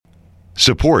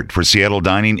Support for Seattle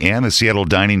Dining and the Seattle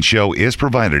Dining Show is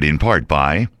provided in part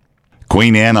by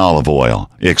Queen Anne Olive Oil.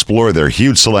 Explore their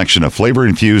huge selection of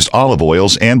flavor-infused olive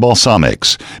oils and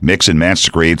balsamics. Mix and match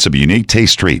to create some unique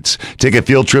taste treats. Take a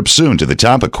field trip soon to the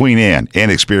top of Queen Anne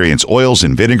and experience oils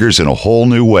and vinegars in a whole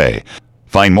new way.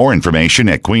 Find more information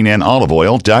at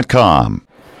queenanneoliveoil.com.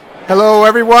 Hello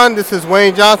everyone, this is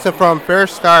Wayne Johnson from Fair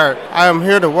Start. I am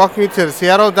here to welcome you to the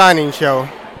Seattle Dining Show.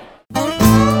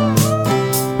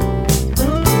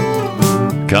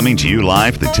 Coming to you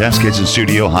live from the Test Kitchen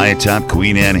Studio high atop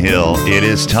Queen Anne Hill, it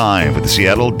is time for the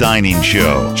Seattle Dining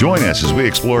Show. Join us as we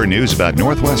explore news about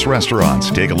Northwest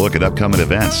restaurants, take a look at upcoming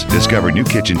events, discover new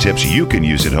kitchen tips you can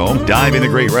use at home, dive into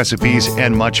great recipes,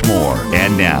 and much more.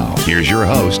 And now, here's your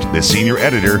host, the senior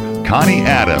editor, Connie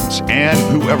Adams, and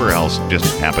whoever else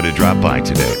just happened to drop by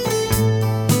today.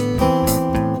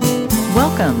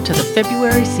 Welcome to the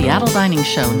February Seattle Dining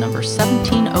Show, number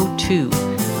 1702.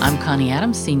 I'm Connie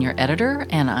Adams, senior editor,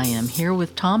 and I am here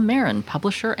with Tom Marin,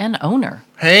 publisher and owner.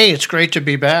 Hey, it's great to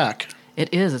be back.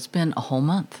 It is. It's been a whole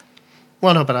month.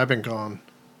 Well, no, but I've been gone.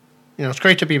 You know, it's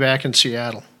great to be back in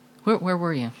Seattle. Where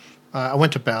were you? I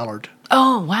went to Ballard.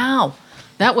 Oh, wow.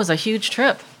 That was a huge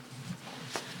trip.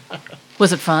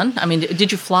 Was it fun? I mean,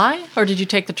 did you fly or did you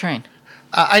take the train?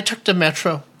 I took the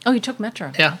metro. Oh, you took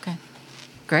metro. Yeah. Okay.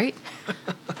 Great.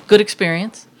 Good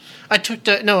experience. I took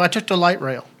the light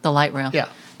rail. The light rail. Yeah.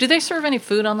 Do they serve any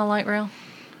food on the light rail?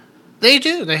 They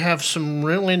do. They have some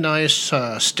really nice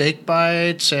steak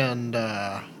bites and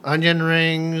onion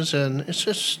rings, and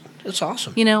it's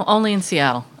awesome. You know, only in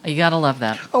Seattle. You got to love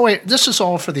that. Oh, wait, this is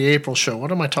all for the April show.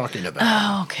 What am I talking about?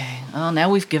 Oh, okay. Oh, now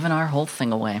we've given our whole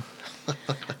thing away.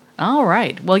 All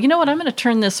right. Well, you know what? I'm going to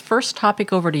turn this first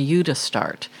topic over to you to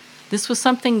start. This was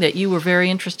something that you were very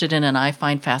interested in, and I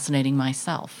find fascinating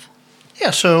myself.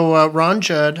 Yeah, so Ron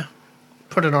Judd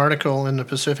put an article in the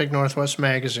Pacific Northwest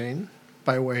magazine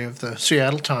by way of the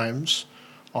Seattle Times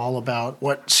all about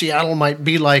what Seattle might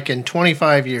be like in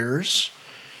 25 years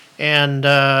and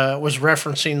was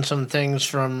referencing some things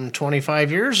from 25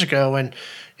 years ago. And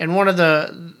one of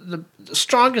the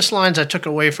strongest lines I took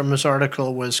away from this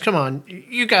article was, come on,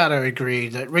 you got to agree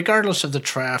that regardless of the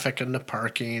traffic and the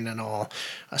parking and all,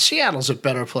 Seattle's a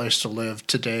better place to live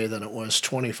today than it was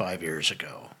 25 years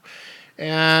ago.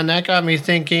 And that got me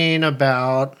thinking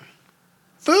about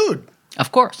food.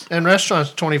 Of course. And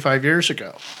restaurants 25 years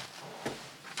ago.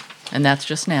 And that's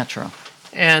just natural.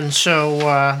 And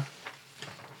so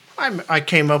I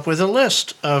came up with a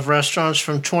list of restaurants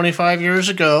from 25 years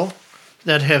ago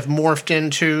that have morphed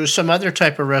into some other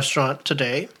type of restaurant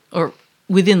today. Or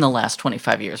within the last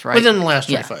 25 years, right? Within the last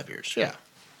 25 years, yeah.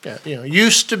 Yeah, you know,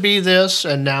 used to be this,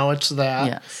 and now it's that.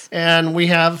 Yes. And we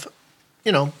have,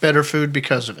 you know, better food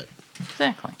because of it.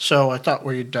 Exactly. So I thought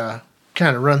we'd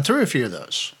kind of run through a few of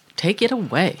those. Take it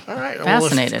away. All right.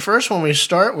 Fascinated. Well, the first one we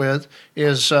start with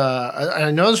is,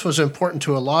 I know this was important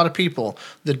to a lot of people,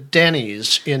 the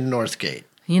Denny's in Northgate.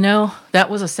 You know, that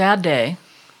was a sad day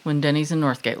when Denny's in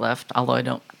Northgate left, although I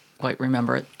don't quite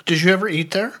remember it. Did you ever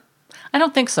eat there? I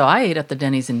don't think so. I ate at the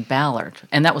Denny's in Ballard,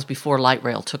 and that was before Light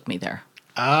Rail took me there.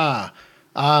 Yeah,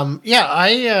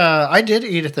 I did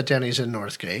eat at the Denny's in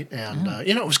Northgate, and,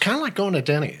 you know, it was kind of like going to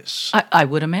Denny's. I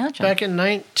would imagine. Back in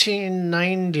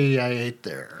 1990, I ate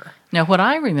there. Now, what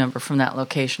I remember from that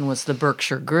location was the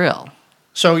Berkshire Grill.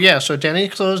 So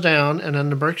Denny's closed down, and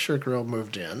then the Berkshire Grill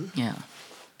moved in. Yeah.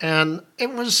 And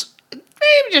it was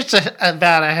maybe just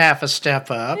about a half a step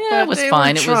up. Yeah, but it was they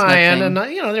fine. Were It was trying, nothing.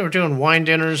 and you know, they were doing wine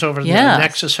dinners over the Yes.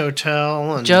 Nexus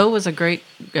Hotel. And Joe was a great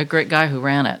guy who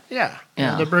ran it. Yeah.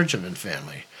 The Bergman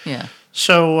family. Yeah.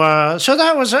 So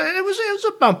that was it was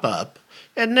a bump up,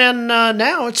 and then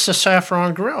now it's the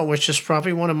Saffron Grill, which is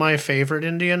probably one of my favorite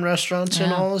Indian restaurants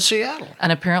in all of Seattle.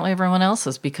 And apparently everyone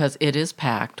else's, because it is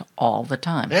packed all the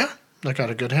time. Yeah, they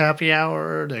got a good happy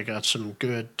hour. They got some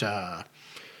good kind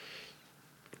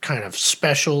of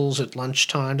specials at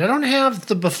lunchtime. They don't have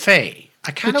the buffet.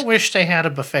 I kind of wish they had a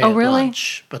buffet at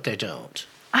lunch, but they don't.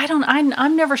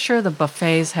 I'm never sure the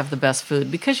buffets have the best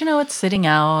food because, you know, it's sitting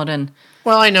out and...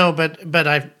 Well, I know, but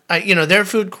I you know, their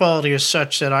food quality is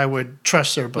such that I would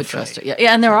trust their buffet. Would trust it.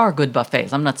 Yeah, and there are good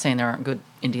buffets. I'm not saying there aren't good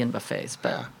Indian buffets,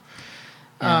 but...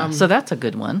 Yeah. So that's a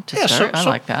good one to start. I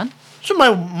like that. So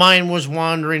my mind was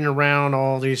wandering around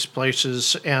all these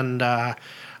places, and I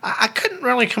couldn't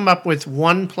really come up with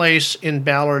one place in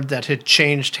Ballard that had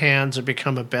changed hands and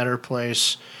become a better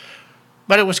place.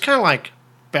 But it was kind of like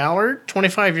Ballard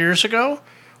 25 years ago.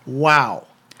 Wow.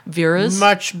 Vera's.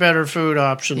 Much better food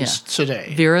options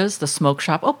today. Vera's, the smoke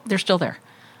shop. Oh, they're still there.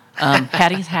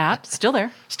 Hattie's Hat, still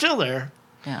there. Still there.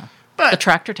 Yeah. But the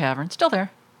Tractor Tavern, still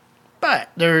there. But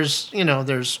there's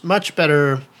much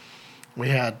better. We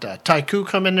had Taiku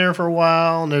come in there for a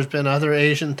while, and there's been other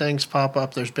Asian things pop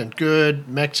up. There's been good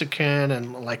Mexican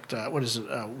and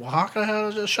Oaxaca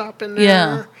has a shop in there.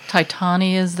 Yeah,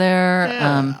 Titani is there.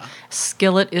 Yeah.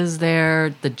 Skillet is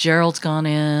there. The Gerald's gone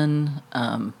in.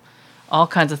 All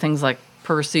kinds of things like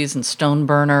Percy's and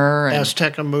Stoneburner. And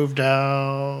Azteca moved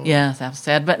out. yeah, that was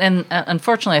sad. But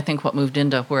unfortunately, I think what moved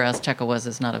into where Azteca was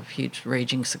is not a huge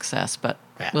raging success. But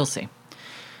we'll see.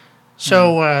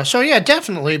 So yeah,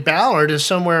 definitely Ballard is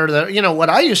somewhere that, what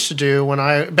I used to do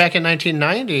back in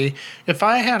 1990, if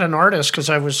I had an artist, because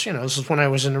I was, this is when I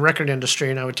was in the record industry,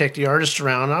 and I would take the artist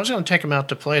around, and I was going to take them out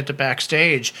to play at the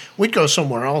backstage, we'd go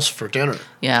somewhere else for dinner.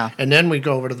 Yeah. And then we'd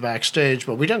go over to the backstage,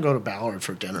 but we didn't go to Ballard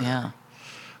for dinner. Yeah.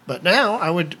 But now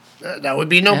that would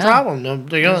be no problem.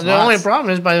 The only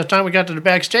problem is by the time we got to the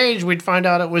backstage, we'd find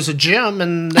out it was a gym,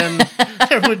 and then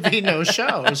there would be no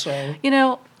show. So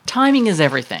timing is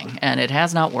everything, and it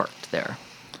has not worked there.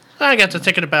 I got to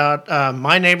thinking about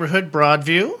my neighborhood,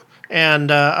 Broadview,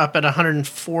 and up at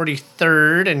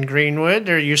 143rd in Greenwood,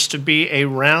 there used to be a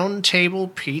Round Table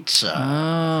Pizza.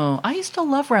 Oh, I used to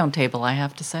love Round Table, I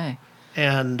have to say.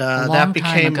 And that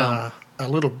became a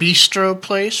little bistro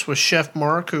place with Chef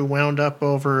Mark, who wound up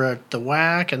over at the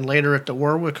WAC and later at the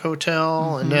Warwick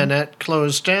Hotel, and then that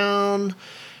closed down,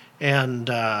 and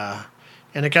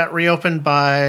it got reopened by